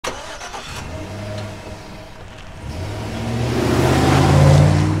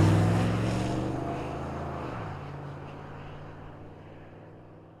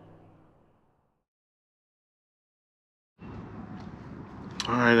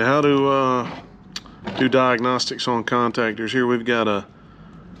how to do diagnostics on contactors. Here we've got a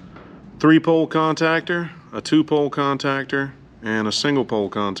 3-pole contactor, a 2-pole contactor, and a single pole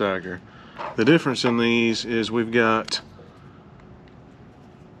contactor. The difference in these is we've got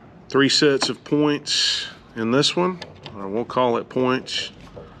 3 sets of points in this one, or we'll call it points.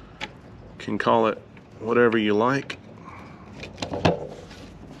 You can call it whatever you like.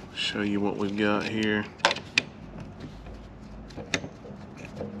 Show you what we've got here.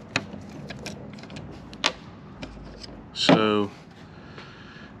 So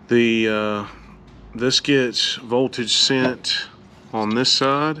this gets voltage sent on this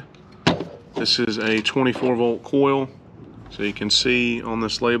side. This is a 24-volt coil. So you can see on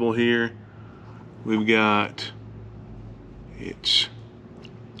this label here, we've got, see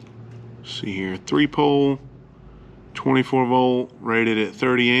here, 3-pole, 24-volt, rated at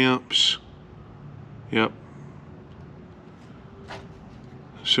 30 amps. Yep.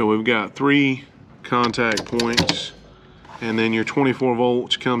 So we've got 3 contact points, and then your 24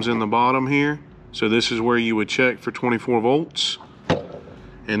 volts comes in the bottom here. So this is where you would check for 24 volts.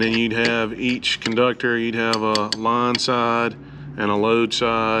 And then you'd have each conductor, you'd have a line side and a load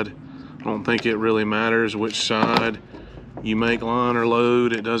side. I don't think it really matters which side you make line or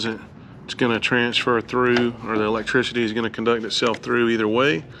load. It doesn't, it's gonna transfer through, or the electricity is gonna conduct itself through either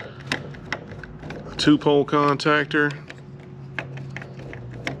way. A 2-pole contactor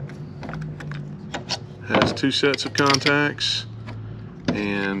has 2 sets of contacts,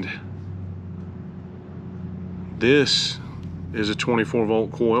 and this is a 24-volt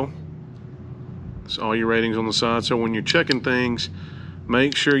coil. It's all your ratings on the side. So when you're checking things,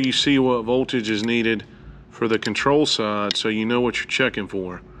 make sure you see what voltage is needed for the control side, so you know what you're checking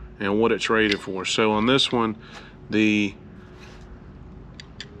for and what it's rated for. So on this one, the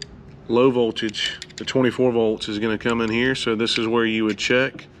low voltage, the 24 volts, is going to come in here. So this is where you would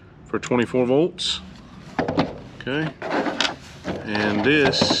check for 24 volts. Okay. And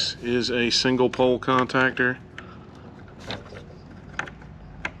this is a single pole contactor.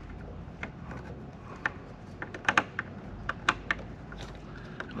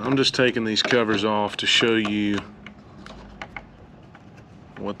 I'm just taking these covers off to show you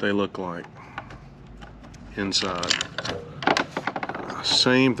what they look like inside.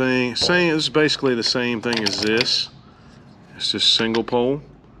 Same thing, this is basically the same thing as this. It's just single pole.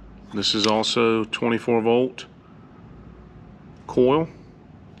 This is also 24 volt coil,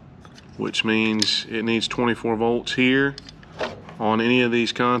 which means it needs 24 volts here on any of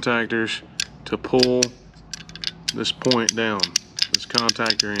these contactors to pull this point down, this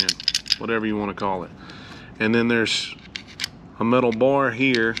contactor in, whatever you want to call it. And then there's a metal bar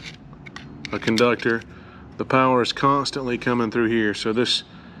here, a conductor. The power is constantly coming through here. So this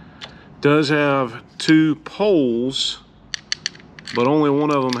does have 2 poles, but only one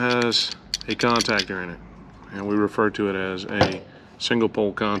of them has a contactor in it, and we refer to it as a single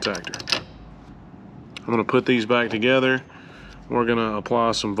pole contactor. I'm going to put these back together. We're going to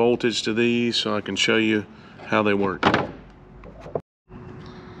apply some voltage to these so I can show you how they work.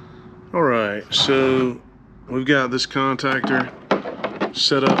 Alright, so we've got this contactor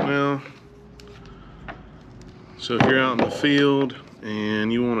set up now. So if you're out in the field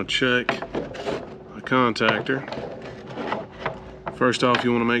and you want to check a contactor, first off,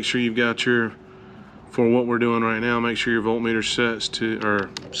 you want to make sure you've got your, for what we're doing right now, make sure your voltmeter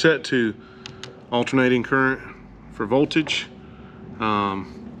set to alternating current for voltage.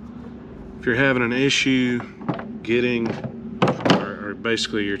 If you're having an issue getting, or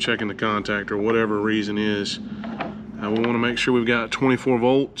basically you're checking the contactor, whatever reason is, we want to make sure we've got 24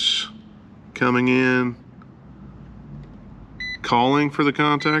 volts coming in, calling for the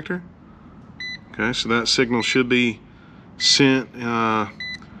contactor. Okay, so that signal should be sent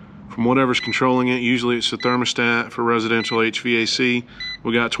from whatever's controlling it. Usually it's the thermostat for residential HVAC.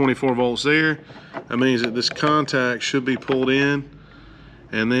 We got 24 volts there. That means that this contact should be pulled in,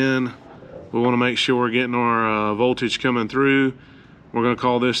 and then we want to make sure we're getting our voltage coming through. We're going to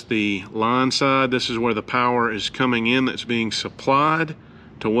call this the line side. This is where the power is coming in that's being supplied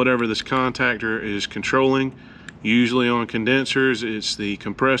to whatever this contactor is controlling. Usually on condensers, it's the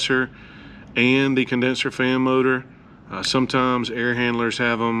compressor and the condenser fan motor. Sometimes air handlers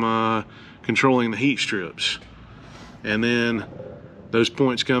have them controlling the heat strips. And then those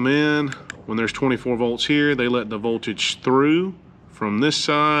points come in. When there's 24 volts here, they let the voltage through from this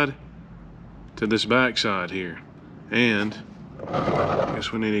side to this back side here. And I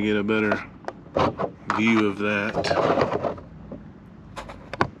guess we need to get a better view of that.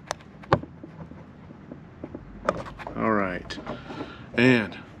 All right.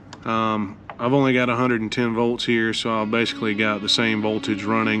 And I've only got 110 volts here, so I've basically got the same voltage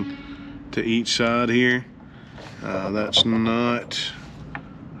running to each side here. That's not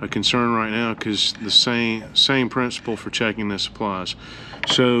a concern right now because the same principle for checking this applies.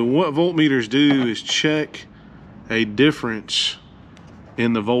 So what voltmeters do is check a difference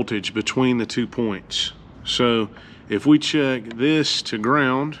in the voltage between the 2 points. So if we check this to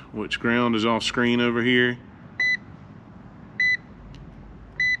ground, which ground is off screen over here,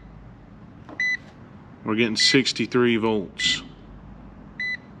 we're getting 63 volts.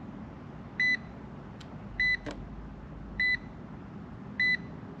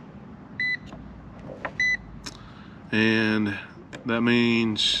 And that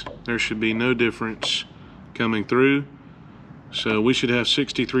means there should be no difference coming through. So we should have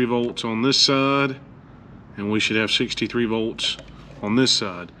 63 volts on this side, and we should have 63 volts on this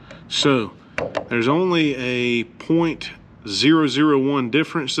side. So there's only a 0.001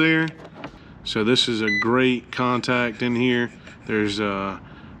 difference there. So this is a great contact in here. There's no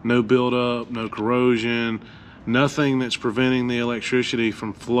buildup, no corrosion, nothing that's preventing the electricity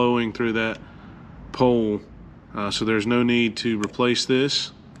from flowing through that pole. So there's no need to replace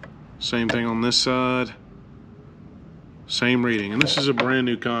this. Same thing on this side. Same reading. And this is a brand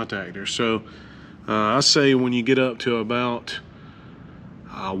new contactor. So I say when you get up to about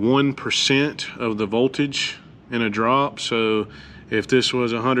 1% of the voltage in a drop, so if this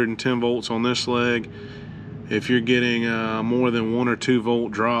was 110 volts on this leg, if you're getting more than 1 or 2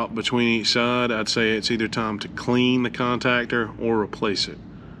 volt drop between each side, I'd say it's either time to clean the contactor or replace it.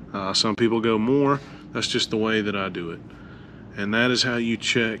 Some people go more. That's just the way that I do it. And that is how you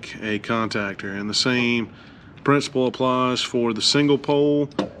check a contactor. And the same principle applies for the single pole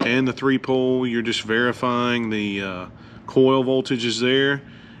and the 3-pole. You're just verifying the coil voltage is there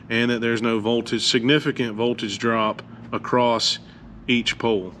and that there's no significant voltage drop across each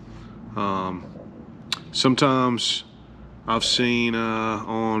pole. Sometimes I've seen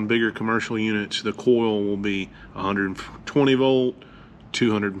on bigger commercial units, the coil will be 120 volt,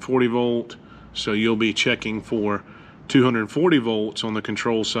 240 volt. So you'll be checking for 240 volts on the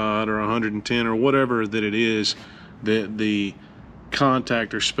control side, or 110, or whatever that it is that the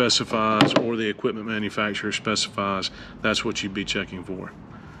contactor specifies or the equipment manufacturer specifies. That's what you'd be checking for.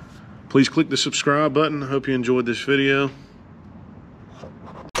 Please click the subscribe button. I hope you enjoyed this video.